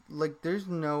like, there's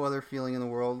no other feeling in the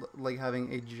world like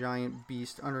having a giant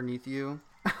beast underneath you.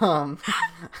 As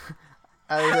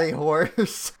a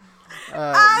horse.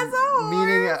 As a horse.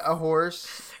 Meaning a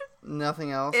horse,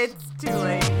 nothing else. It's too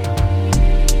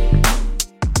late.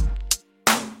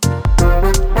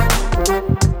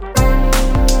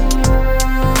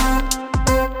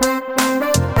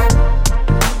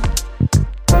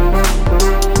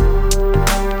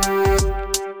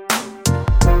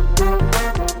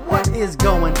 What is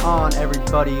going on,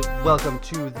 everybody? Welcome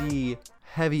to the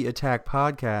Heavy Attack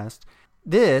Podcast.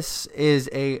 This is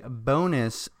a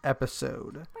bonus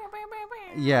episode.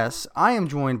 Yes, I am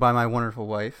joined by my wonderful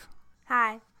wife.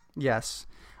 Hi, Yes,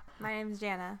 my name's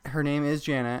Janna. her name is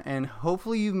Janna, and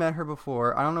hopefully you've met her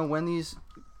before. I don't know when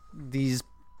these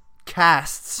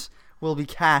casts will be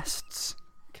cast.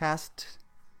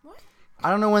 What? I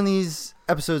don't know when these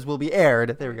episodes will be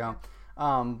aired. There we go.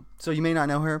 So you may not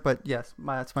know her, but yes,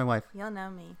 that's my wife. You'll know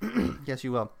me. Yes,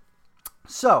 you will.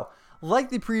 So, like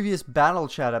the previous Battle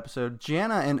Chat episode,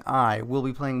 Janna and I will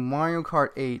be playing Mario Kart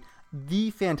 8, the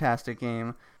fantastic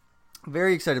game.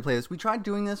 Very excited to play this. We tried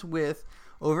doing this with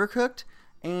Overcooked,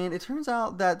 and it turns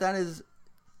out that is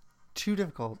too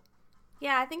difficult.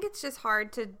 Yeah, I think it's just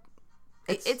hard to...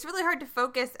 It's really hard to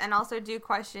focus and also do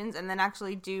questions and then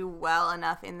actually do well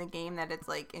enough in the game that it's,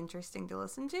 like, interesting to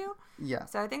listen to. Yeah.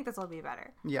 So I think this will be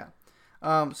better. Yeah.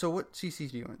 So what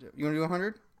CCs do you want to do? You want to do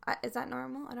 100? Is that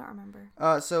normal? I don't remember.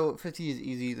 So 50 is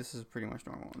easy. This is pretty much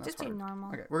normal. And that's Just do hard. normal.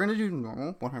 Okay, we're going to do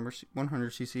normal,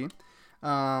 100 cc.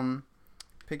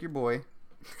 Pick your boy.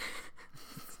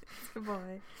 Good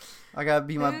boy. I got to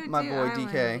be my Who boy, do I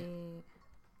DK.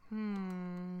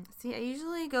 wanna be? See, I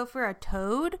usually go for a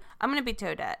Toad. I'm going to be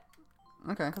Toadette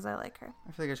Okay. because I like her.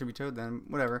 I feel like I should be Toad then.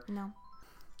 Whatever. No.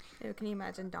 Ew, can you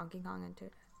imagine Donkey Kong and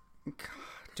Toadette? God,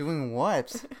 doing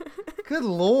what? Good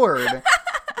Lord.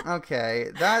 Okay,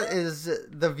 that is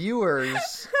the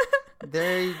viewers.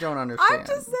 They don't understand. I'm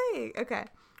just saying. Okay.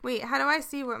 Wait, how do I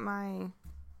see what my,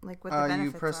 like, what the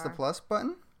benefits you press are? the plus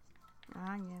button.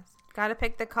 Ah, yes. Gotta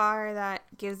pick the car that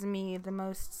gives me the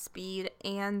most speed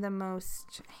and the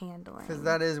most handling. Because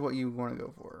that is what you want to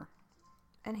go for.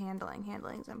 And handling.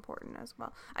 Handling's important as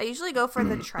well. I usually go for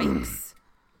the trikes.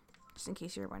 Just in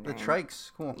case you're The wondering.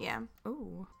 trikes, cool. Yeah.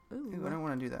 Ooh. Ooh, I don't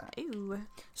want to do that. Ooh.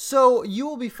 So you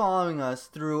will be following us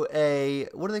through a,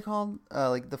 what are they called?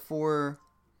 Like the four.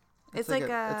 It's like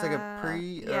a It's like a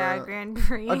pre. Yeah, a Grand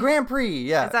Prix. A Grand Prix,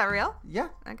 yeah. Is that real? Yeah.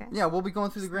 Okay. Yeah, we'll be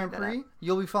going through the Grand Just look that Prix.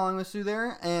 You'll be following us through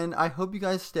there, and I hope you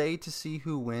guys stay to see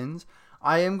who wins.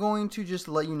 I am going to just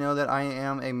let you know that I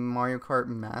am a Mario Kart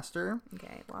master.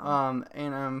 Okay, well.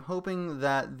 And I'm hoping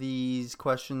that these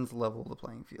questions level the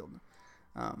playing field.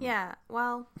 Yeah,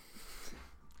 well,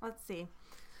 let's see.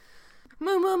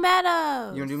 Moo Moo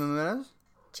Meadows. You want to do Meadows?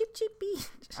 Cheep Cheep Beach.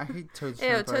 I hate Toad's Ew,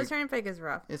 Turnpike. Toad's Turnpike is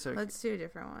rough. It's okay. Let's do a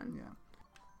different one.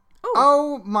 Yeah. Ooh.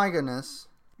 Oh my goodness.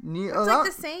 It's like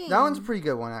the same. That one's a pretty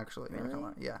good one, actually.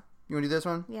 Really? Yeah. You want to do this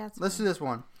one? Yeah, it's Let's fine. do this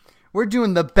one. We're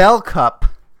doing the Bell Cup.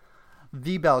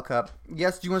 The Bell Cup.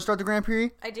 Yes, do you want to start the Grand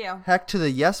Prix? I do. Heck to the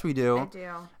yes, we do. I do.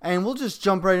 And we'll just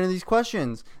jump right into these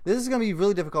questions. This is going to be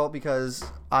really difficult because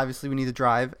obviously we need to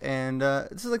drive, and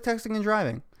this is like texting and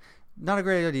driving. Not a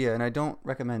great idea, and I don't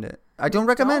recommend it. I don't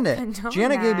recommend it. condone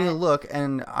Jana gave me a that. look,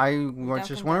 and I just want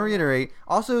to condone reiterate.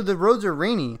 Also, the roads are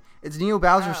rainy. It's Neo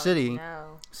Bowser Oh, City,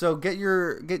 no. so get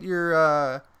your.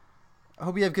 I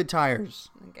hope you have good tires.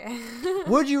 Okay.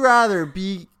 Would you rather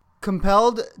be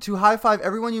compelled to high five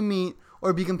everyone you meet,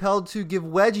 or be compelled to give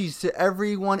wedgies to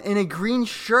everyone in a green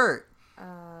shirt?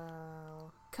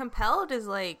 Compelled is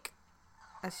like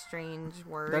a strange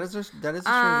word. That is a strange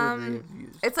word they've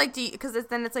used. It's like, because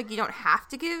then it's like you don't have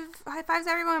to give high fives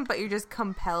to everyone, but you're just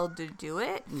compelled to do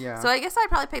it. Yeah. So I guess I'd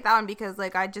probably pick that one because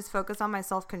like I just focus on my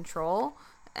self-control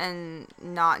and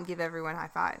not give everyone high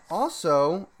fives.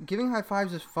 Also, giving high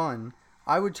fives is fun.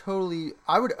 I would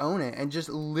own it and just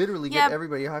literally give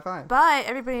everybody a high five. But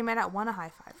everybody might not want a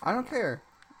high five. I don't care.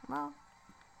 Well,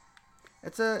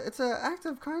 It's a act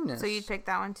of kindness. so you'd pick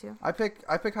that one too? I pick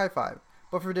high five,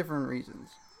 but for different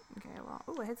reasons. Okay, well,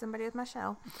 ooh, I hit somebody with my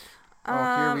shell.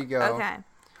 Oh, here we go. Okay.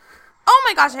 Oh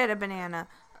my gosh, I hit a banana.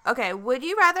 Okay, would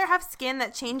you rather have skin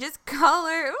that changes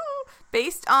color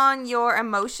based on your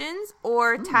emotions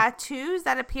or tattoos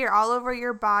that appear all over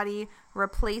your body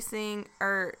replacing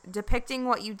or depicting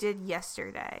what you did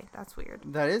yesterday? That's weird.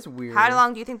 That is weird. How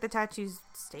long do you think the tattoos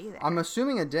stay there? I'm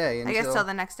assuming a day. I guess till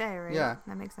the next day, right? Yeah.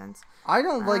 That makes sense. I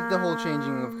don't like the whole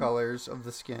changing of colors of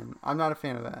the skin. I'm not a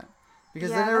fan of that.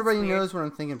 Because Yeah, then that's everybody weird. knows what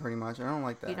I'm thinking pretty much. I don't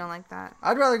like that. You don't like that?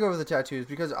 I'd rather go with the tattoos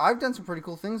because I've done some pretty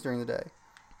cool things during the day.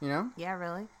 You know? Yeah,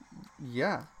 really?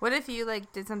 Yeah. What if you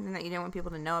like did something that you didn't want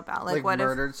people to know about? Like what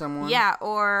murdered someone? Yeah,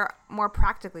 or more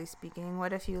practically speaking,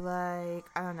 what if you like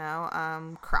I don't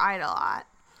know, cried a lot?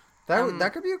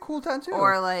 That could be a cool tattoo.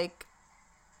 Or like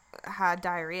had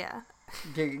diarrhea.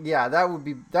 Yeah, that would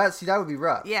be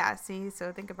rough. Yeah, see,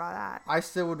 so think about that. I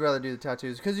still would rather do the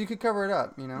tattoos because you could cover it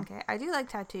up, you know. Okay, I do like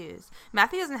tattoos.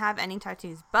 Matthew doesn't have any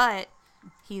tattoos, but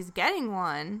he's getting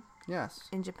one. Yes.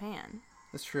 In Japan.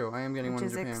 That's true. I am getting one in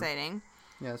Japan. Which is exciting.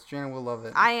 Yes, Janna will love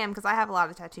it. I am because I have a lot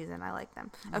of tattoos and I like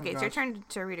them. Okay, Oh, it's your turn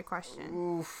to read a question.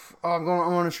 Oof. Oh, I'm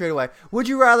going straight away. Would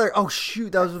you rather? Oh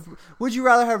shoot, Would you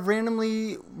rather have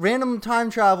random time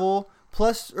travel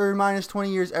plus or minus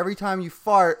 20 years every time you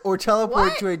fart, or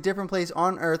teleport to a different place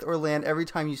on Earth or land every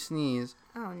time you sneeze?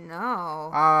 Oh no.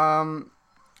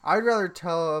 I'd rather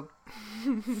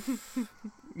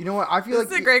You know what? I feel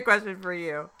this is a great question for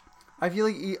you. I feel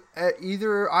like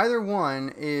either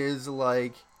one is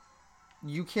like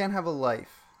you can't have a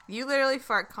life. You literally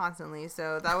fart constantly,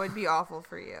 so that would be awful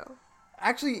for you.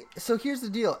 Actually, so here's the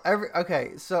deal.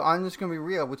 So I'm just gonna be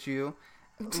real with you.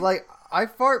 Like, I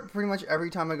fart pretty much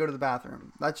every time I go to the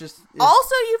bathroom. That's just...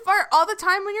 Also, you fart all the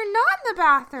time when you're not in the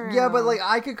bathroom. Yeah, but, like,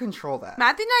 I could control that.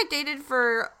 Matthew and I dated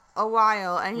for a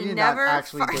while, and he never... We did not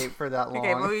actually date for that long.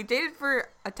 Okay, well, we dated for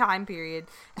a time period,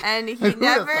 and he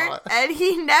never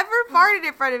farted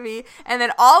in front of me, and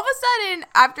then all of a sudden,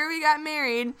 after we got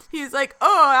married, he was like,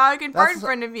 oh, I can fart in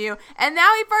front of you, and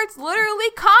now he farts literally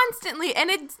constantly, and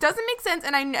it doesn't make sense,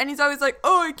 and he's always like,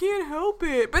 oh, I can't help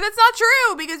it, but that's not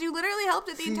true, because you literally helped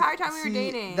it the entire time we were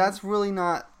dating. That's really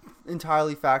not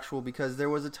entirely factual, because there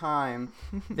was a time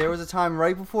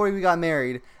right before we got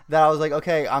married that I was like,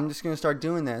 okay, I'm just gonna start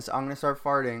doing this. I'm gonna start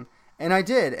farting, and I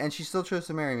did, and she still chose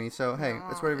to marry me. So hey,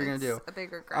 that's whatever you're gonna do. A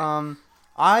big regret.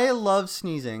 I love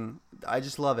sneezing. I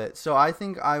just love it. So I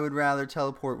think I would rather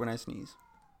teleport when I sneeze.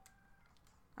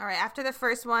 All right. After the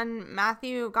first one,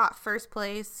 Matthew got first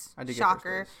place. I did Shocker. get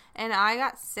first place. And I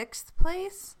got sixth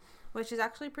place, which is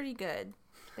actually pretty good.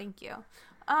 Thank you.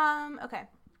 Okay.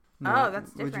 No,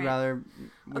 that's different.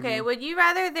 Would you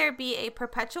rather there be a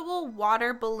perpetual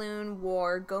water balloon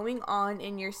war going on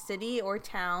in your city or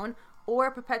town, or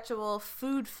a perpetual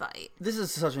food fight? This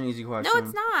is such an easy question. No,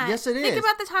 it's not. Yes, it is. Think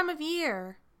about the time of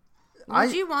year.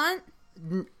 Would you want?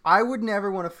 I would never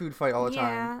want a food fight all the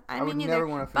time. Yeah, I would mean, never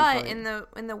want a food fight.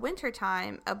 But in the winter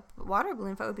time, a water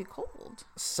balloon fight would be cold.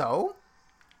 So?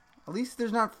 At least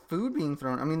there's not food being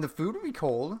thrown. I mean, the food would be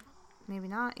cold. Maybe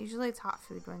not. Usually it's hot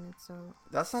food when it's a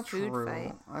That's not food true.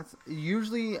 Fight.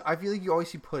 Usually, I feel like you always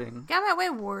see pudding. Get out of my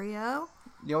way, Wario.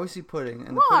 You always see pudding,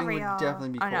 and the pudding would definitely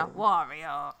be cold. Oh, no.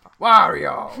 Wario.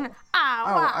 Wario!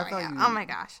 Wario. Oh, my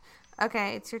gosh.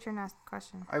 Okay, it's your turn to ask the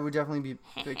question. I would definitely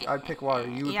I'd pick water.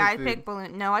 You would pick I'd food. pick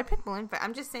balloon. No, I'd pick balloon fight.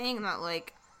 I'm just saying that,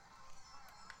 like,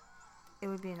 it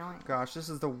would be annoying. Gosh, this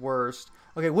is the worst.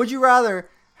 Okay, would you rather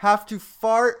have to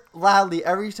fart loudly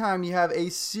every time you have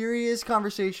a serious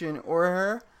conversation,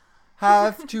 or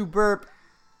have to burp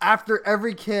after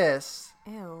every kiss?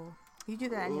 Ew. You do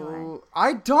that anyway. Ooh,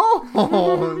 I don't.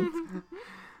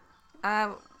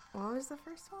 What was the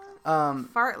first one?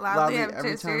 Fart loudly after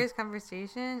a serious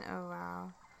conversation? Oh,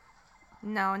 wow.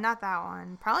 No, not that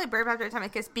one. Probably burp after a time I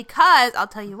kiss, because, I'll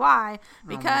tell you why.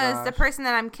 Because the person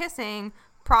that I'm kissing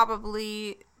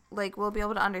probably, like, will be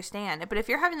able to understand it. But if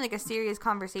you're having, like, a serious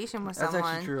conversation with someone... That's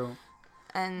actually true.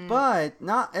 But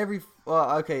not every...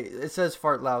 Well, okay, it says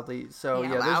fart loudly, so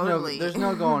there's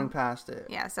no going past it.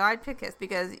 Yeah, so I'd pick kiss,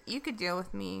 because you could deal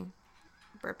with me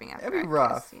burping after It'd be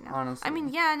rough, kiss, you know? honestly. I mean,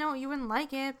 yeah, no, you wouldn't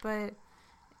like it, but...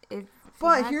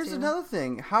 But here's another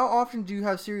thing. How often do you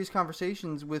have serious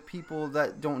conversations with people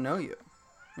that don't know you?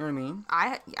 You know what I mean?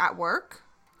 At work?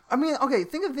 I mean, okay,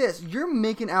 think of this. You're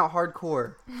making out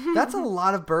hardcore. That's a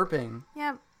lot of burping.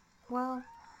 Yeah, well...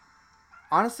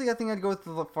 Honestly, I think I'd go with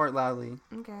the fart loudly.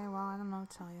 Okay, well, I don't know what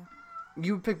to tell you.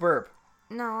 You would pick burp.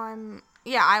 No,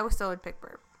 Yeah, I still would pick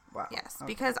burp. Wow. Yes, okay.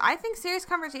 because I think serious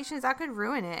conversations, that could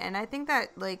ruin it. And I think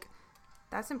that, like,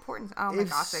 that's important. Oh, my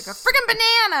gosh, like a freaking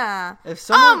banana.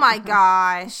 Oh, my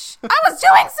gosh. I was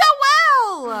doing so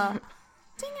well.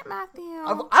 Dang it, Matthew.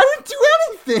 I didn't do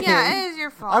anything. Yeah, it is your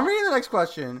fault. I'm reading the next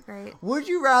question. Great. Would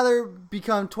you rather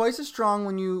become twice as strong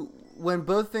when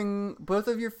both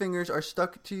of your fingers are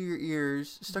stuck in your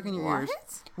ears?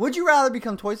 Would you rather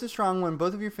become twice as strong when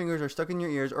both of your fingers are stuck in your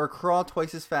ears, or crawl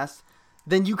twice as fast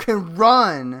than you can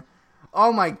run?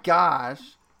 Oh my gosh.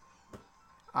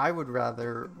 I would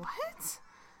rather... What?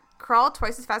 Crawl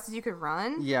twice as fast as you could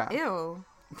run? Yeah. Ew.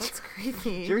 That's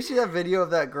creepy. Did you ever see that video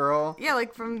of that girl? Yeah,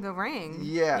 like from The Ring.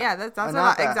 Yeah. Yeah, that's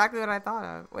exactly what I thought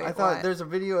of. Wait, I thought there's a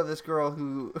video of this girl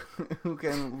who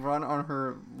can run on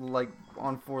her, like,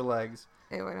 on 4 legs.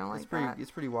 Ew, I don't like pretty. that.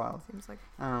 It's pretty wild. Seems like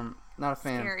Not a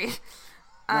fan. scary.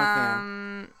 Not a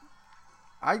fan.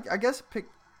 I guess pick.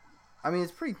 I mean,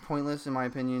 it's pretty pointless in my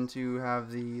opinion to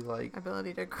have the like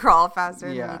ability to crawl faster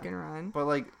than you can run.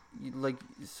 But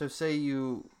so say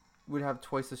you would have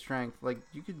twice the strength. Like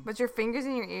you could. But your fingers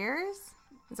in your ears?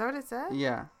 Is that what it said?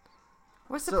 Yeah.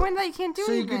 What's the point that you can't do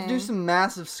anything? So you could do some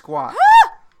massive squats.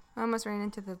 I almost ran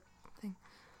into the thing.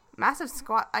 Massive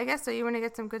squat. I guess so. You want to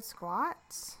get some good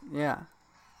squats? Yeah.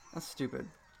 That's stupid.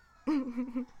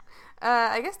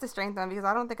 I guess the strength one because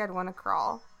I don't think I'd want to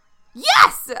crawl.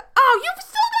 Yes! Oh, you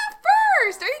still got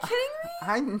first! Are you kidding me?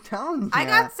 I'm telling you. I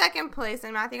got second place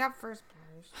and Matthew got first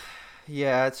place.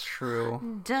 Yeah, it's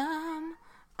true. Dumb.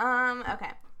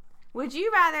 Okay. Would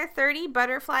you rather 30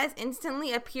 butterflies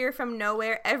instantly appear from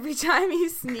nowhere every time you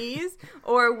sneeze,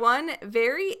 or one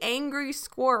very angry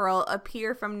squirrel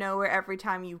appear from nowhere every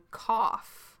time you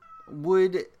cough?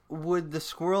 Would the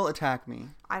squirrel attack me?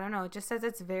 I don't know. It just says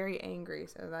it's very angry,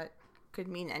 so that could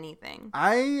mean anything.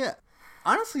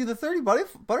 Honestly, the 30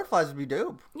 butterflies would be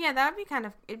dope. Yeah, it'd be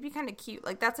kind of cute.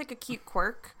 Like, that's like a cute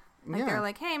quirk. Like, they're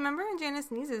like, hey, remember when Janna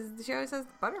sneezes, she always says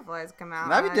butterflies come out.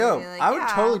 That'd be dope. I would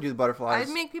totally do the butterflies.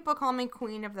 I'd make people call me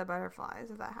queen of the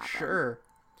butterflies if that happened. Sure.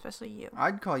 Especially you.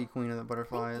 I'd call you queen of the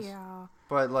butterflies. Thank you.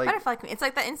 But, like... Butterfly queen. It's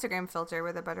like the Instagram filter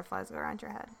where the butterflies go around your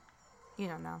head. You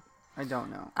don't know. I don't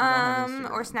know.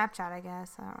 Or Snapchat, I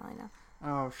guess. I don't really know.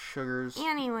 Oh, sugars.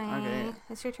 Anyway, okay.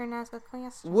 It's your turn to ask a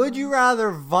question. Would you rather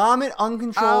vomit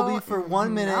uncontrollably for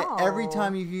 1 minute every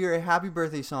time you hear a happy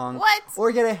birthday song? What?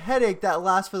 Or get a headache that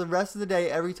lasts for the rest of the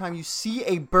day every time you see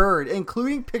a bird,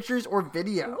 including pictures or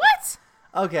video? What?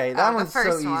 Okay, that one's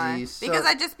so easy. Because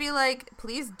I'd just be like,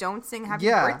 please don't sing happy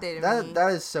birthday to me.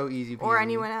 That is so easy. Or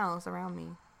anyone else around me.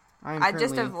 I'd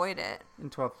just avoid it. In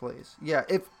 12th place. Yeah,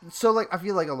 I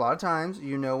feel like a lot of times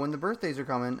you know when the birthdays are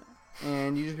coming.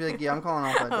 And you just be like, yeah, I'm calling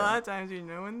off that day. A lot of times you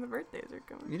know when the birthdays are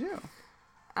coming. You do.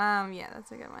 Yeah,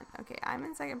 that's a good one. Okay, I'm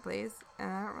in second place, and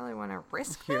I don't really want to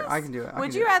risk Here, this. I can do it.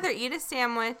 Would you rather eat a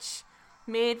sandwich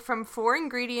made from 4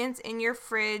 ingredients in your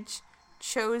fridge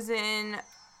chosen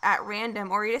at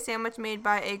random, or eat a sandwich made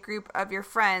by a group of your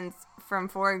friends from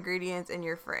 4 ingredients in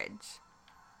your fridge?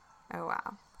 Oh,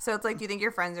 wow. So it's like, do you think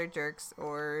your friends are jerks,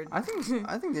 or... I think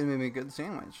they made me a good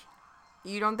sandwich.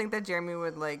 You don't think that Jeremy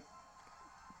would, like,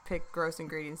 pick gross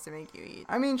ingredients to make you eat?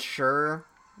 I mean, sure,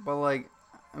 but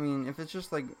if it's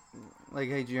just like,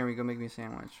 hey Jeremy, go make me a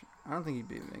sandwich. I don't think he'd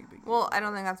make a big deal. Well, I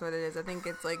don't think that's what it is. I think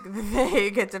it's like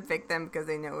they get to pick them because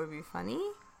they know it would be funny.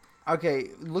 Okay,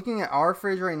 looking at our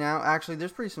fridge right now, actually,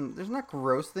 there's not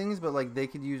gross things, but like they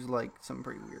could use like some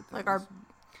pretty weird things.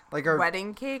 Like our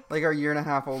wedding cake? Like our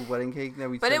 1.5-year-old wedding cake that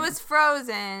we But it was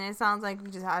frozen. It sounds like we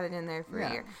just had it in there for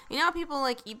a year. You know how people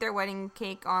like eat their wedding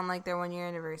cake on like their 1-year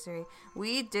anniversary?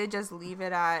 We did just leave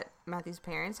it at Matthew's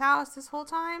parents' house this whole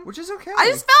time. Which is okay. I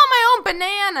just fell on my own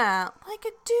banana. Like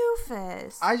a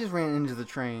doofus. I just ran into the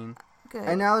train. Good.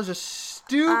 And now there's just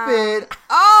stupid.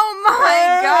 Oh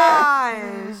my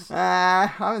gosh.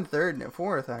 I'm in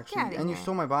fourth actually. And you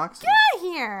stole my boxes. Get out of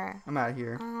here. I'm out of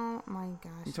here. Oh my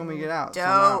gosh. You told me to get out.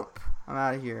 Dope. So I'm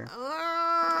out of here.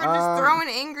 Just throwing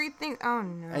angry things. Oh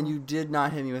no. And you did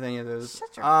not hit me with any of those.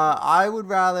 Shut your I would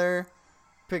rather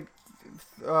pick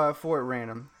 4 at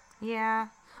random. Yeah.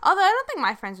 Although I don't think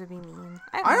my friends would be mean.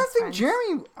 I don't think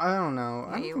Jeremy... I don't know.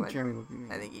 Yeah, I don't think Jeremy would be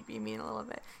mean. I think he'd be mean a little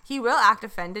bit. He will act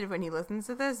offended when he listens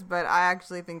to this, but I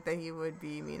actually think that he would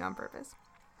be mean on purpose.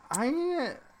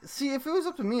 See, if it was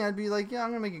up to me, I'd be like, yeah, I'm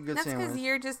going to make a good sandwich. That's because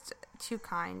you're just too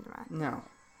kind, Matthew. No.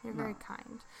 You're very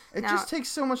kind. It just takes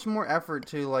so much more effort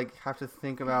to, like, have to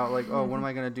think about, like, what am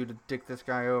I going to do to dick this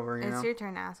guy over, you know? It's your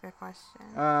turn to ask a question.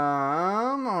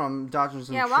 I'm dodging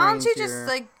some trains why don't you here. just,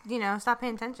 like, stop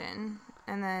paying attention?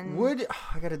 And then...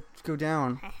 I gotta go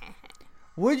down.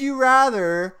 Would you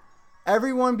rather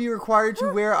everyone be required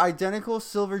to wear identical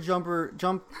silver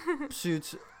jump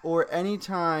suits or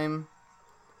anytime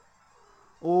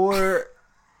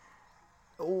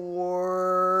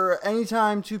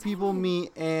two people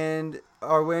meet and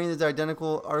are wearing the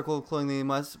identical article of clothing, they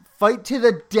must fight to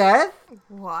the death?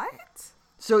 What?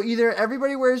 So either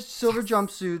everybody wears silver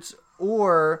jumpsuits,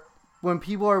 or when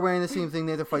people are wearing the same thing,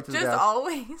 they have to fight to the death. Just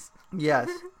always? Yes.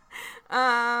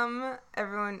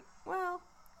 Everyone, well,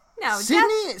 no,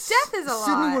 Sydney, death is a lot.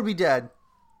 Sydney would be dead.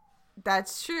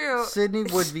 That's true. Sydney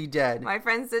would be dead. My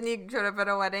friend Sydney showed up at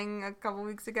a wedding a couple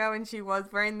weeks ago, and she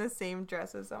was wearing the same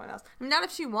dress as someone else. I mean, not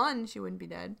if she won, she wouldn't be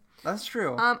dead. That's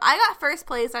true. I got first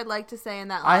place, I'd like to say, in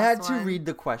that last I had to one. read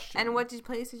the question. And what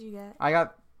place did you get? I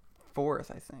got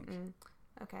 4th, I think.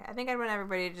 Okay, I think I'd want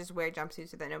everybody to just wear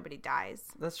jumpsuits so that nobody dies.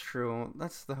 That's true.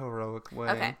 That's the heroic way.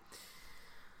 Okay.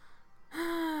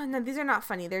 No, these are not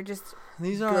funny. They're just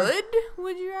These are good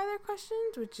would you rather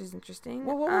questions, which is interesting.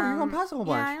 Whoa, you're going to pass a whole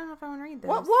bunch. Yeah, I don't know if I want to read those.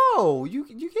 What? Whoa, you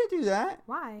can't do that.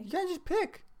 Why? You can't just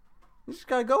pick. You just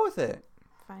got to go with it.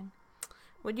 Fine.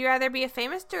 Would you rather be a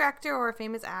famous director or a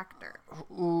famous actor?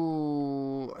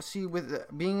 Ooh, see, with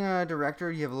being a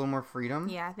director, you have a little more freedom.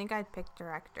 Yeah, I think I'd pick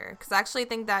director. Because I actually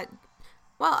think that,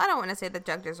 well, I don't want to say that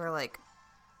directors are, like,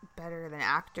 better than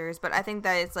actors, but I think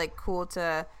that it's, like, cool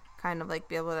to kind of, like,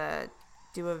 be able to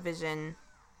do a vision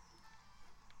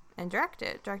and direct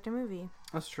a movie.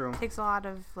 That's true. It takes a lot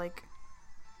of, like,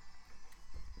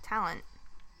 talent.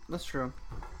 That's true.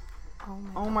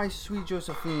 Oh my sweet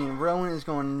Josephine. Rowan is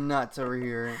going nuts over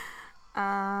here.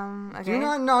 Okay. Do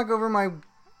not knock over my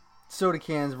soda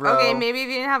cans, bro. Okay, maybe if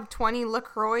you didn't have 20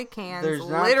 LaCroix cans, There's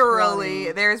not literally,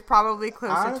 20. there's probably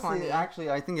close Honestly, to 20. Actually,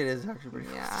 I think it is actually pretty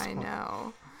close. Yeah, I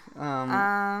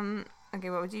know. Okay,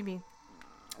 what would you be?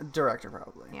 Director,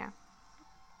 probably. Yeah.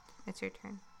 It's your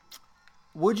turn.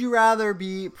 Would you rather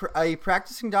be a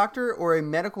practicing doctor or a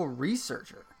medical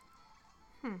researcher?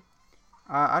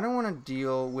 I don't want to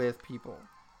deal with people.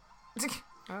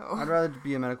 Oh. I'd rather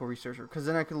be a medical researcher because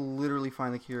then I could literally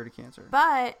find the cure to cancer.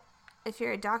 But if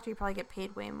you're a doctor, you probably get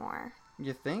paid way more.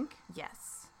 You think?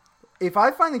 Yes. If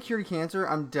I find the cure to cancer,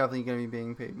 I'm definitely going to be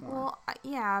being paid more. Well,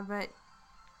 yeah, but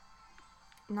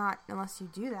not unless you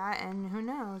do that, and who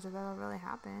knows if that'll really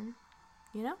happen.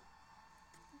 You know?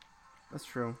 That's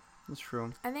true. That's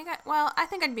true. I think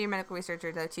I'd be a medical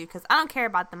researcher though too, because I don't care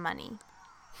about the money.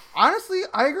 Honestly,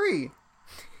 I agree.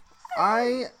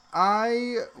 I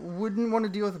wouldn't want to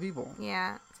deal with the people.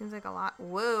 Yeah, seems like a lot.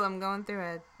 Whoa, I'm going through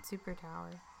a super tower.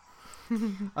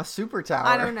 A super tower.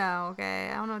 I don't know. Okay,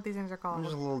 I don't know what these things are called. I'm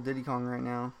just a little Diddy Kong right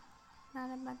now. Not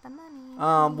about the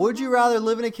money. Would you rather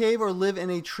live in a cave or live in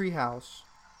a treehouse?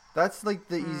 That's like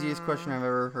the easiest question I've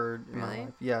ever heard in my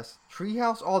life. Yes,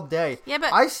 treehouse all day. Yeah,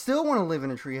 but I still want to live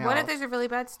in a treehouse. what if there's a really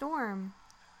bad storm?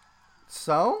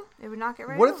 So? It would knock it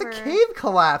right What over. if the cave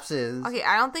collapses? Okay,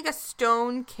 I don't think a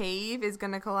stone cave is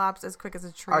gonna collapse as quick as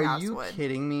a treehouse would. Are you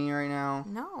kidding me right now?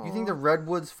 No. You think the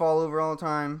redwoods fall over all the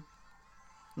time?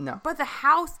 No. But the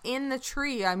house in the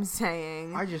tree, I'm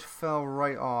saying, I just fell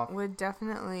right off. would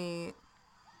definitely.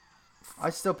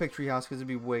 I still pick treehouse because it'd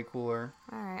be way cooler.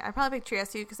 All right, I'd probably pick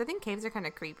treehouse too because I think caves are kind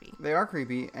of creepy. They are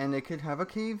creepy, and it could have a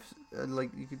cave.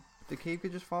 The cave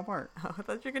could just fall apart. Oh, I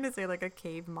thought you were gonna say like a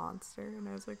cave monster, and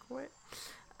I was like, what?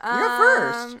 You got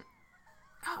first.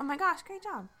 Oh my gosh, great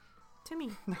job. To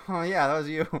me. Oh yeah, that was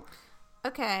you.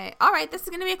 Okay, all right, this is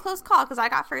gonna be a close call because I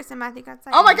got first and Matthew got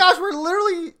second. Oh my gosh, we're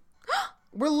literally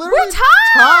we're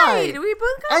tied. We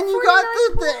both got. And you got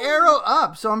the arrow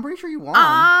up, so I'm pretty sure you won.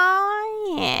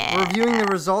 Oh yeah. We're reviewing the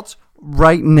results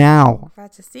right now.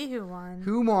 About to see who won.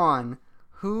 Who won?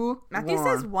 Who Matthew won?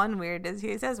 says one weird.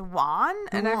 He says won,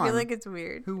 and I feel like it's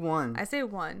weird. Who won? I say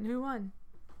one. Who won?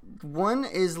 One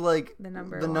is like the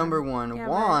number one. Yeah,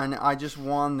 Juan, I just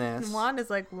won this. Juan is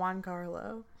like Juan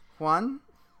Carlo. Juan?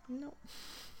 No.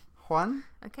 Juan?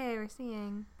 Okay, we're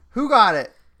seeing. Who got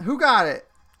it? Who got it?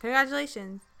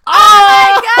 Congratulations. Oh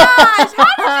my gosh!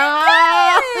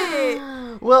 How did you get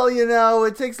it? Well, you know,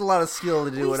 it takes a lot of skill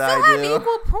to do what I do. We still have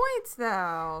equal points,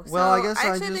 though. Well, so I guess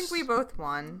I actually think we both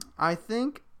won. I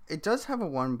think it does have a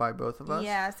 1 by both of us.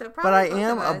 Yeah, so probably. But I both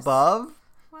am of us. above,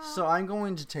 well, so I'm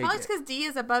going to take probably it. it's because D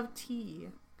is above T.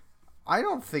 I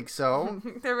don't think so.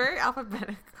 They're very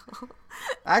alphabetical.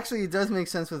 Actually, it does make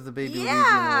sense with the baby Luigi and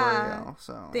Oreo.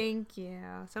 So thank you.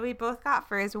 So we both got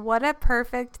first. What a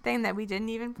perfect thing that we didn't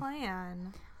even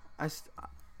plan.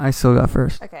 I still got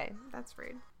first. Okay, that's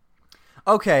rude.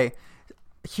 Okay,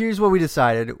 here's what we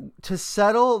decided. To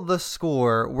settle the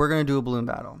score, we're going to do a balloon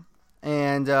battle.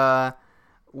 And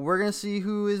we're going to see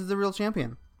who is the real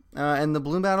champion. And the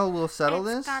balloon battle will settle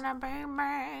this. It's gonna be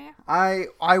me.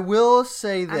 I will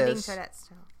say this. I'm being Toadette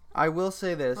still. I will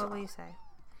say this. What will you say?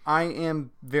 I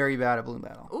am very bad at balloon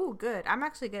battle. Ooh, good. I'm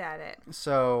actually good at it.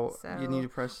 So you need to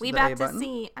press the A button. We about button. to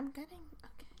see. I'm getting.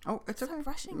 Okay. Oh, it's Stop okay.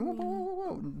 rushing Whoa, me.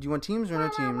 whoa. Do you want teams or no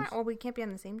teams? Well, we can't be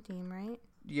on the same team, right?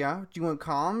 Yeah. Do you want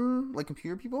calm, like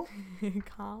computer people?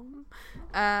 Calm.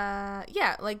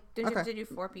 Yeah. Like, did you have to do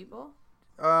 4 people?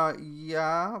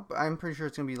 Yeah. But I'm pretty sure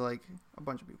it's gonna be like a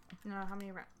bunch of people. No, how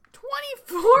many rounds?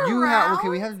 24 rounds. Okay,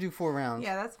 we have to do 4 rounds.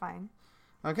 Yeah, that's fine.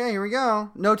 Okay, here we go.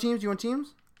 No teams. Do you want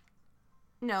teams?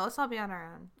 No, let's all be on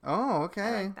our own. Oh, okay.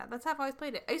 I like that. That's how I've always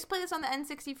played it. I used to play this on the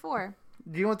N64.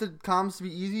 Do you want the comms to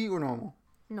be easy or normal?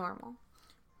 Normal.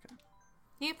 Okay.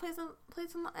 You play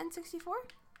this on the N64?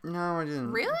 No, I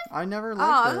didn't. Really? I never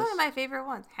liked this. It's one of my favorite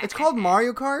ones. It's called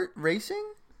Mario Kart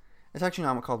Racing? It's actually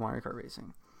not called Mario Kart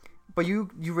Racing. But you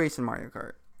race in Mario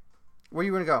Kart. Where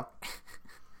you want to go?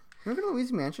 You want to go to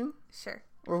Luigi's Mansion? Sure.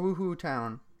 Or Woohoo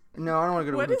Town. No, I don't want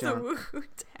to go to What Woohoo is a Town. Woohoo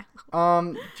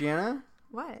Town? Janna?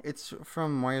 What? It's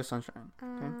from Mario Sunshine.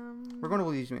 Okay? We're going to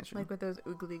Luigi's Mansion. Like with those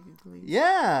oogly googlies.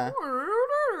 Yeah!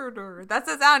 That's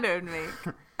the sound it would make.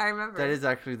 I remember. That is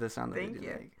actually the sound that Thank they do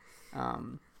you. make.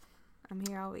 I'm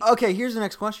here all week. Okay, here's the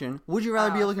next question. Would you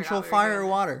rather be able to I control forgot we were fire or doing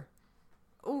water?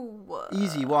 Ooh.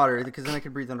 Easy, water, because then I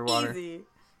could breathe underwater. Easy.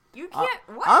 You can't.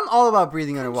 What? I'm all about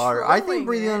breathing underwater. I think Controlling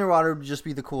breathing it. underwater would just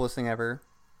be the coolest thing ever.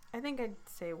 I think I'd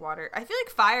say water. I feel like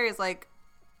fire is like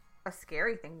a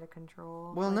scary thing to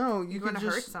control. Well, like, no, you you want could to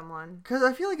hurt just... someone. Because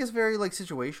I feel like it's very, like,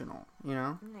 situational, you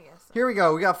know? I guess so. Here we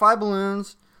go. We got 5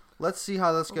 balloons. Let's see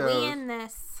how this goes. We in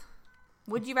this.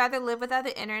 Would you rather live without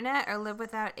the internet or live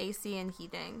without AC and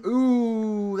heating?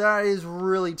 Ooh, that is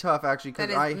really tough, actually, That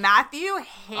because is Matthew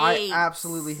hates. I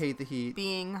absolutely hate the heat.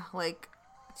 Being like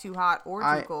too hot or too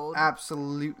I cold.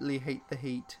 absolutely hate the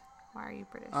heat. Why are you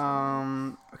British?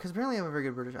 Because apparently I have a very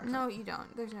good British accent. No, you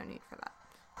don't. There's no need for that.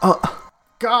 Oh,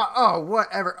 God. Oh,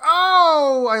 whatever.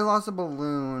 Oh, I lost a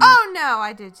balloon. Oh no,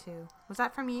 I did too. Was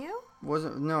that from you?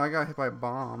 Wasn't? No, I got hit by a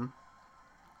bomb.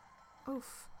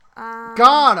 Oof.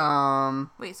 Got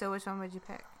him. Wait, so which one would you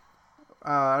pick?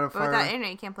 Out of But fire. without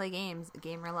internet, you can't play games.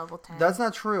 Gamer level 10. That's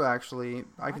not true, actually.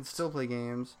 I can What? still play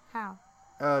games. How?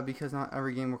 Because not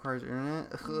every game requires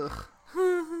internet. Ugh.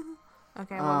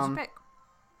 Okay, what would you pick?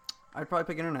 I'd probably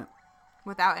pick internet.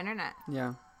 Without internet?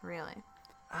 Yeah. Really?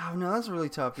 Oh, no, that's really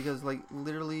tough because, like,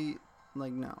 literally,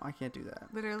 like, no, I can't do that.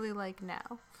 Literally, like, no.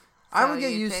 I So would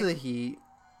get you'd used to the pick- heat.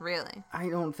 Really? I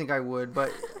don't think I would,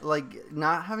 but, like,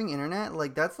 not having internet,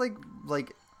 like, that's, like,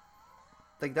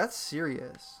 that's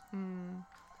serious.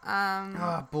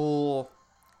 Ah, bull.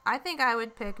 I think I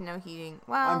would pick no heating.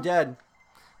 Well, I'm dead.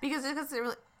 because it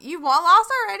really, you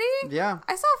lost already? Yeah.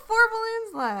 I saw 4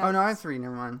 balloons left. Oh, no, I have 3.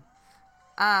 Never mind.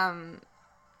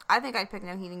 I think I'd pick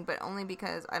no heating, but only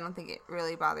because I don't think it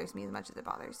really bothers me as much as it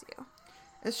bothers you.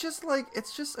 It's just, like,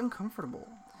 it's just uncomfortable.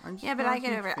 Yeah, but I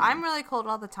get over it. I'm really cold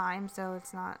all the time, so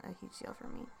it's not a huge deal for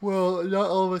me. Well, not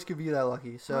all of us could be that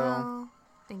lucky, so. Well,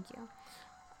 thank you.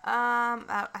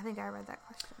 I think I read that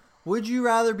question. Would you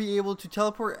rather be able to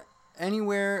teleport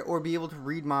anywhere or be able to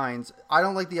read minds? I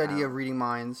don't like the idea of reading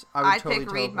minds. I'd totally pick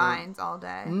teleport. read minds all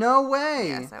day. No way.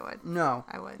 Yes, I would. No.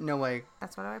 I would. No way.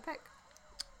 That's what I would pick.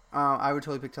 I would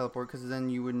totally pick teleport because then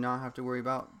you would not have to worry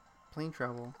about plane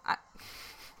travel.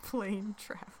 Plane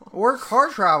travel. Or car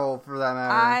travel, for that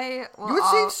matter. You would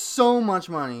save so much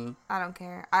money. I don't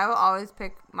care. I will always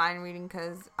pick mind reading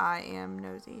because I am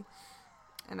nosy.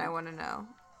 And I want to know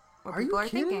what people are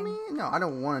kidding thinking. me? No, I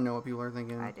don't want to know what people are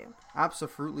thinking. I do.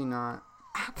 Absolutely not.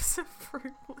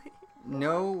 Absolutely.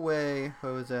 No way,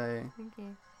 Jose. Thank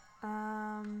you.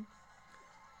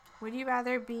 Would you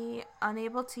rather be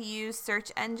unable to use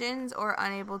search engines or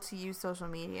unable to use social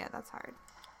media? That's hard.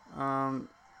 I don't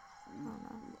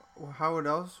know. How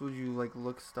else would you, like,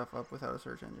 look stuff up without a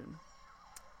search engine?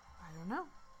 I don't know.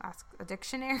 Ask a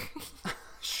dictionary.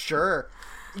 Sure.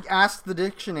 Ask the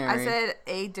dictionary. I said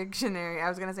a dictionary. I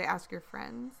was going to say ask your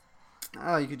friends.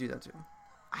 Oh, you could do that too.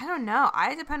 I don't know.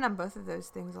 I depend on both of those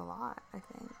things a lot, I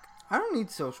think. I don't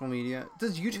need social media.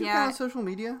 Does YouTube Yeah. count as social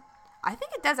media? I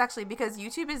think it does actually because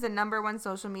YouTube is the #1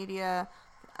 social media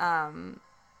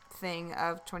thing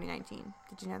of 2019.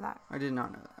 Did you know that? I did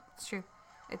not know that. It's true.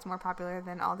 It's more popular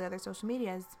than all the other social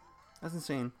medias. That's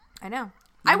insane. I know.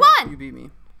 I won! You beat me.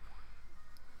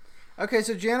 Okay,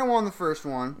 so Janna won the first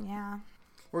one. Yeah.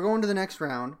 We're going to the next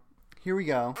round. Here we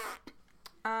go.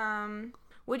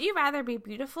 Would you rather be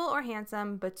beautiful or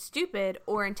handsome but stupid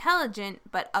or intelligent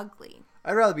but ugly?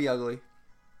 I'd rather be ugly.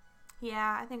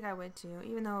 Yeah, I think I would too,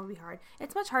 even though it would be hard.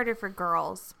 It's much harder for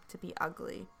girls to be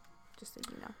ugly, just so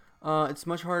you know. It's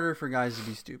much harder for guys to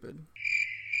be stupid.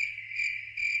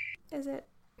 Is it?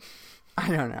 I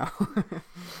don't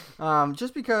know.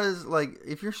 Just because, like,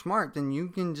 if you're smart, then you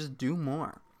can just do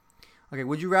more. Okay,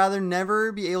 would you rather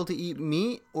never be able to eat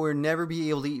meat or never be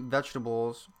able to eat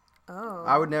vegetables? Oh.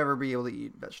 I would never be able to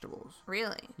eat vegetables.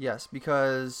 Really? Yes,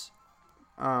 because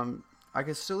I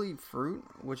could still eat fruit,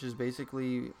 which is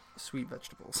basically sweet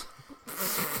vegetables.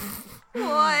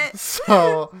 What?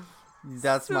 So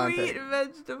that's my pick. Sweet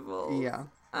vegetables. Yeah.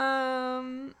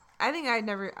 I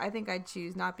think I'd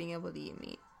choose not being able to eat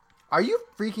meat. Are you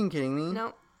freaking kidding me?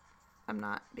 No, I'm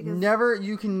not. Because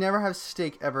You can never have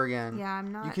steak ever again. Yeah,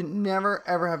 I'm not. You can never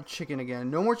ever have chicken again.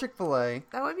 No more Chick-fil-A.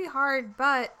 That would be hard,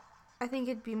 but I think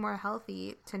it'd be more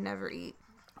healthy to never eat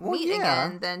Well, meat yeah.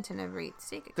 again than to never eat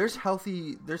steak again. There's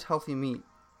healthy meat.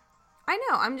 I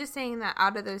know. I'm just saying that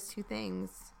out of those two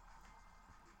things,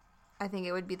 I think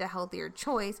it would be the healthier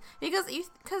choice because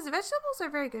vegetables are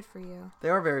very good for you. They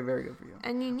are very, very good for you.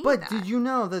 And you need But that. did you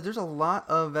know that there's a lot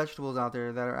of vegetables out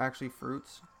there that are actually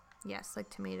fruits? Yes, like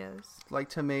tomatoes. Like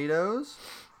tomatoes,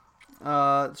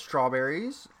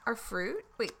 strawberries. Are fruit?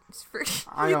 Wait, it's fruit.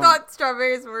 I You don't- thought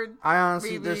strawberries were... I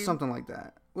honestly, Maybe. there's something like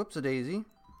that. Whoops, a daisy.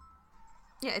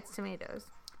 Yeah, it's tomatoes.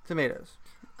 Tomatoes.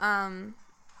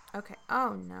 Okay.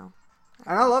 Oh, no.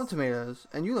 And I love tomatoes.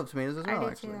 And you love tomatoes as I well, do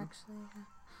actually. too, actually.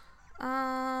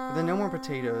 But then no more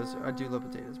potatoes. I do love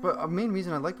potatoes. But a main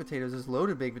reason I like potatoes is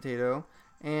loaded baked potato.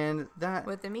 And that...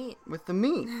 With the meat. With the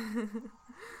meat.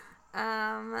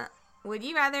 Would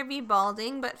you rather be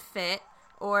balding but fit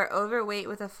or overweight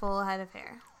with a full head of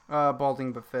hair?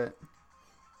 Balding but fit.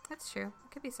 That's true.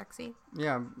 It could be sexy.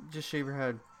 Yeah, just shave your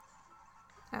head.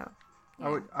 Oh.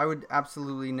 Yeah. I would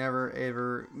absolutely never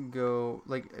ever go,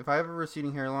 like, if I have a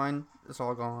receding hairline, it's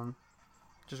all gone.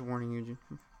 Just warning you.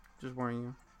 Just warning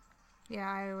you. Yeah,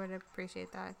 I would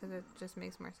appreciate that because it just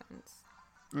makes more sense.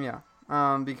 Yeah.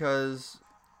 Because,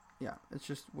 yeah, it's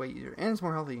just way easier. And it's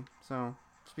more healthy. So,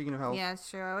 speaking of health. Yeah, it's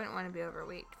true. I wouldn't want to be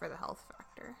overweight for the health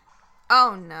factor.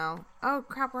 Oh, no. Oh,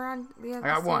 crap. I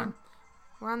got one.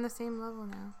 We're on the same level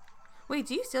now. Wait,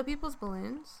 do you steal people's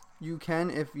balloons? You can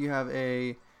if you have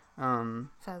a,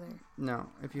 Feather. no,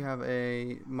 if you have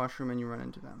a mushroom and you run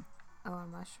into them. Oh, a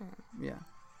mushroom. Yeah.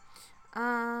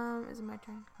 Is it my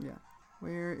turn? Yeah.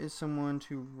 Where is someone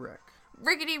to wreck?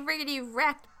 Riggedy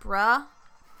wrecked, bruh.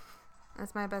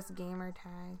 That's my best gamer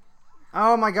tag.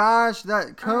 Oh my gosh,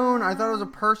 that cone, I thought it was a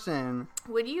person.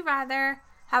 Would you rather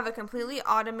have a completely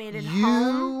automated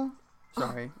home?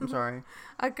 Sorry, I'm sorry.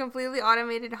 A completely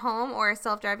automated home or a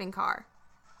self-driving car?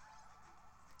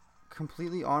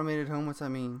 Completely automated home, what's that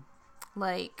mean?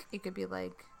 Like, it could be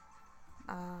like,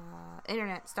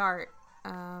 internet start,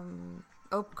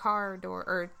 car door,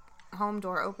 or home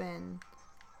door open,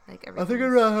 like everything. I think I'd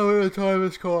rather have an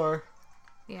autonomous car.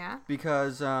 Yeah?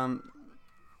 Because,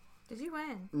 Did you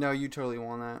win? no, you totally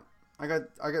won that. I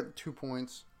got 2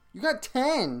 points. You got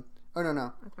 10! Oh,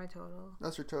 no. That's my total.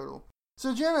 That's your total.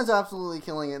 So Janna's absolutely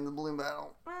killing it in the balloon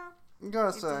battle. Well, You gotta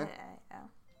it's say. yeah.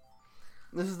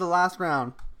 This is the last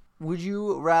round. Would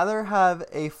you rather have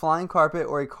a flying carpet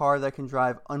or a car that can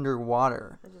drive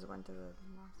underwater? I just went to the...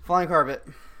 Flying carpet.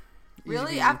 Easy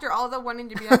Really? peasy. After all the wanting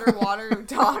to be underwater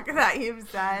talk that you've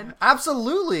said?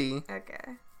 Absolutely.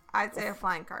 Okay. I'd say a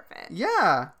flying carpet.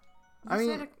 Yeah. You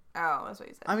said that's what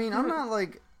you said. I mean, I'm not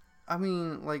like, I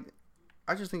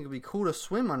just think it'd be cool to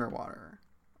swim underwater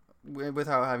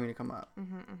without having to come up.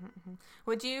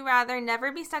 Would you rather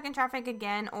never be stuck in traffic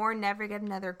again or never get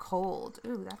another cold?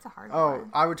 Ooh, that's a hard Oh,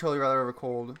 one. I would totally rather have a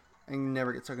cold and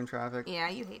never get stuck in traffic. Yeah,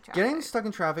 you hate traffic. Getting stuck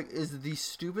in traffic is the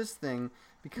stupidest thing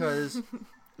because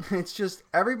it's just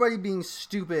everybody being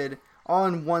stupid all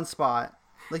in one spot.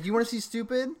 Like, you want to see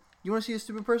stupid? You want to see a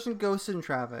stupid person? Go sit in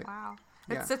traffic. Wow.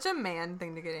 Yeah. It's such a man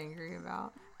thing to get angry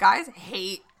about. Guys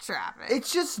hate traffic.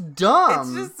 It's just dumb.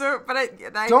 It's just so, but I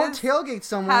Don't just tailgate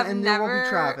someone have and there never, won't be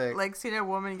traffic. like, seen a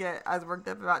woman get as worked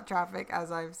up about traffic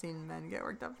as I've seen men get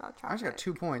worked up about I traffic. just got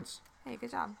 2 points. Hey, good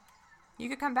job. You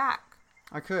could come back.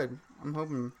 I could. I'm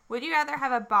hoping. Would you rather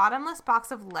have a bottomless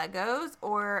box of Legos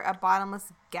or a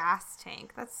bottomless gas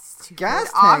tank? That's stupid. Gas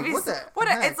tank? Obviously, What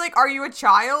the heck? It's like, are you a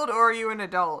child or are you an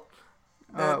adult?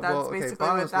 That's Well, okay, basically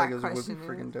bottomless what that Legos would be question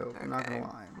freaking is. dope. I'm not Okay,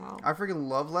 gonna lie. well. I freaking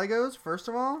love Legos. First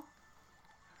of all,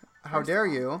 how First dare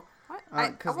of all. you?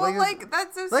 What? 'cause Well, Legos- like,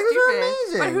 that's so Legos are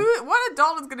stupid. But amazing. what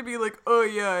adult is gonna be like, oh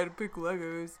yeah, I'd pick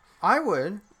Legos? I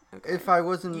would Okay. if I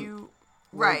wasn't.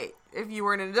 Right. If you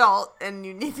were an adult and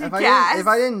you needed If gas. if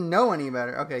I didn't know any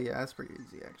better. Okay, yeah, that's pretty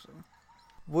easy actually.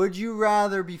 Would you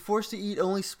rather be forced to eat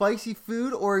only spicy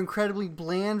food or incredibly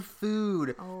bland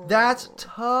food? Oh, That's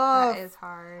tough. That is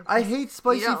hard. I hate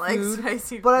spicy don't like food,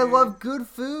 spicy but I food. love good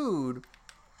food.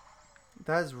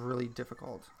 That is really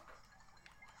difficult.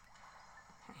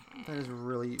 That is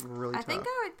really, really tough. I think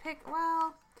I would pick,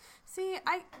 well, see,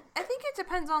 I think it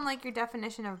depends on, like, your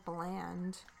definition of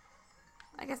bland.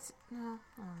 I guess, no,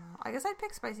 I don't know. I guess I'd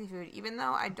pick spicy food, even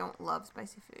though I don't love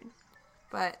spicy food.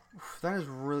 But That is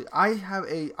really,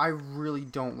 I really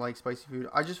don't like spicy food.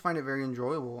 I just find it very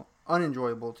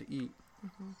unenjoyable to eat.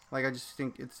 Like, I just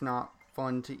think it's not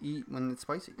fun to eat when it's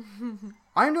spicy.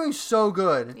 I'm doing so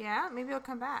good. yeah, maybe I'll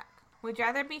come back. Would you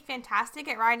rather be fantastic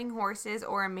at riding horses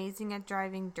or amazing at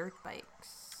driving dirt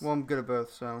bikes? Well, I'm good at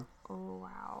both, so Oh,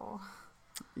 wow.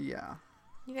 yeah.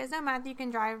 You guys know Matthew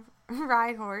can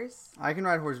ride horse. I can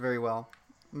ride horse very well.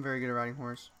 I'm very good at riding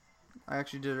horse. I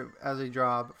actually did it as a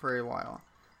job for a while.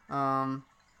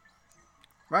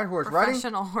 Ride horse.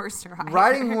 Professional horse rider.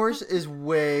 Riding horse is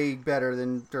way better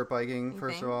than dirt biking,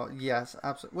 first think? of all. Yes,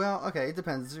 absolutely. Well, okay, it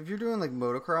depends. If you're doing like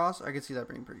motocross, I could see that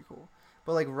being pretty cool.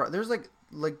 But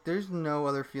there's no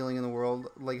other feeling in the world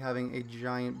like having a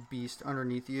giant beast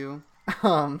underneath you.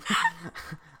 As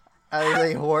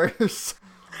a horse.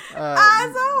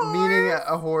 As a horse. Meaning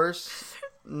a horse,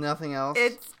 nothing else.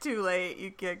 It's too late.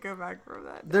 You can't go back from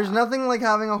that. There's nothing like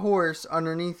having a horse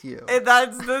underneath you.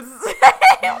 That's the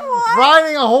same one.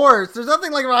 Riding a horse. There's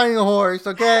nothing like riding a horse,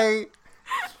 okay?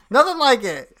 Nothing like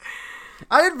it.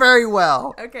 I did very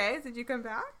well. Okay, did you come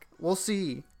back? We'll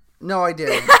see. No, I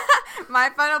did. My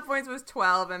final points was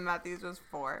 12 and Matthew's was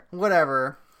 4.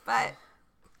 Whatever. But...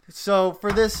 So,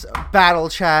 for this battle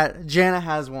chat, Janna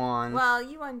has won. Well,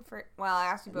 you won for... Well, I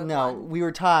asked you both No, won. we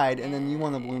were tied, and then you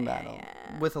won the balloon battle.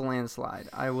 Yeah. With a landslide.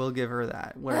 I will give her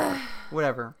that.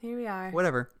 Whatever. Here we are.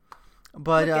 Whatever.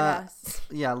 But, Look at us.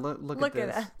 Yeah, look at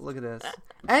this. us. Look at this.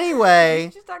 Anyway.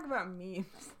 We should just talk about memes.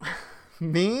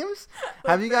 Memes?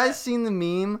 Have you guys seen the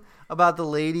meme about the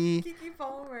lady...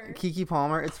 Kiki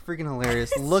Palmer? It's freaking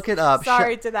hilarious. Look it up.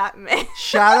 Sorry to that meme.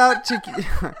 Shout out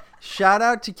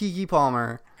to Kiki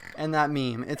Palmer and that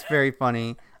meme. It's very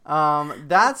funny.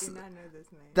 That's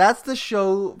the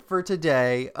show for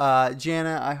today.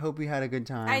 Janna, I hope you had a good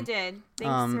time. I did.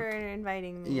 Thanks for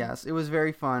inviting me. Yes, it was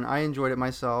very fun. I enjoyed it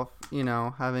myself.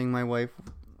 Having my wife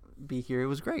be here, it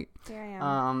was great. Here I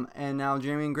am. And now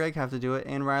Jamie and Greg have to do it,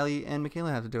 and Riley and Michaela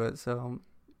have to do it. So,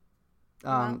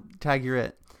 tag you're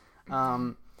it.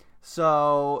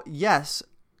 So yes.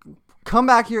 Come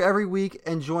back here every week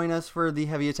and join us for the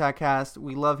Heavy Attack Cast.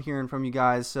 We love hearing from you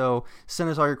guys, so send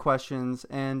us all your questions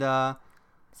and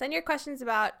send your questions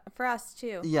for us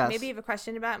too. Yes. Maybe you have a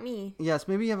question about me. Yes,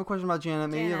 maybe you have a question about Janna.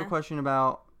 Maybe you have a question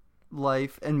about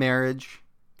life and marriage.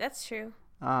 That's true.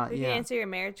 We can yeah. answer your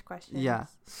marriage questions. Yeah.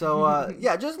 So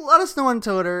just let us know on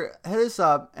Twitter. Hit us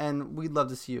up, and we'd love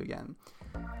to see you again.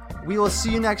 We will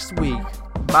see you next week.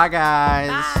 Bye, guys.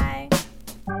 Bye.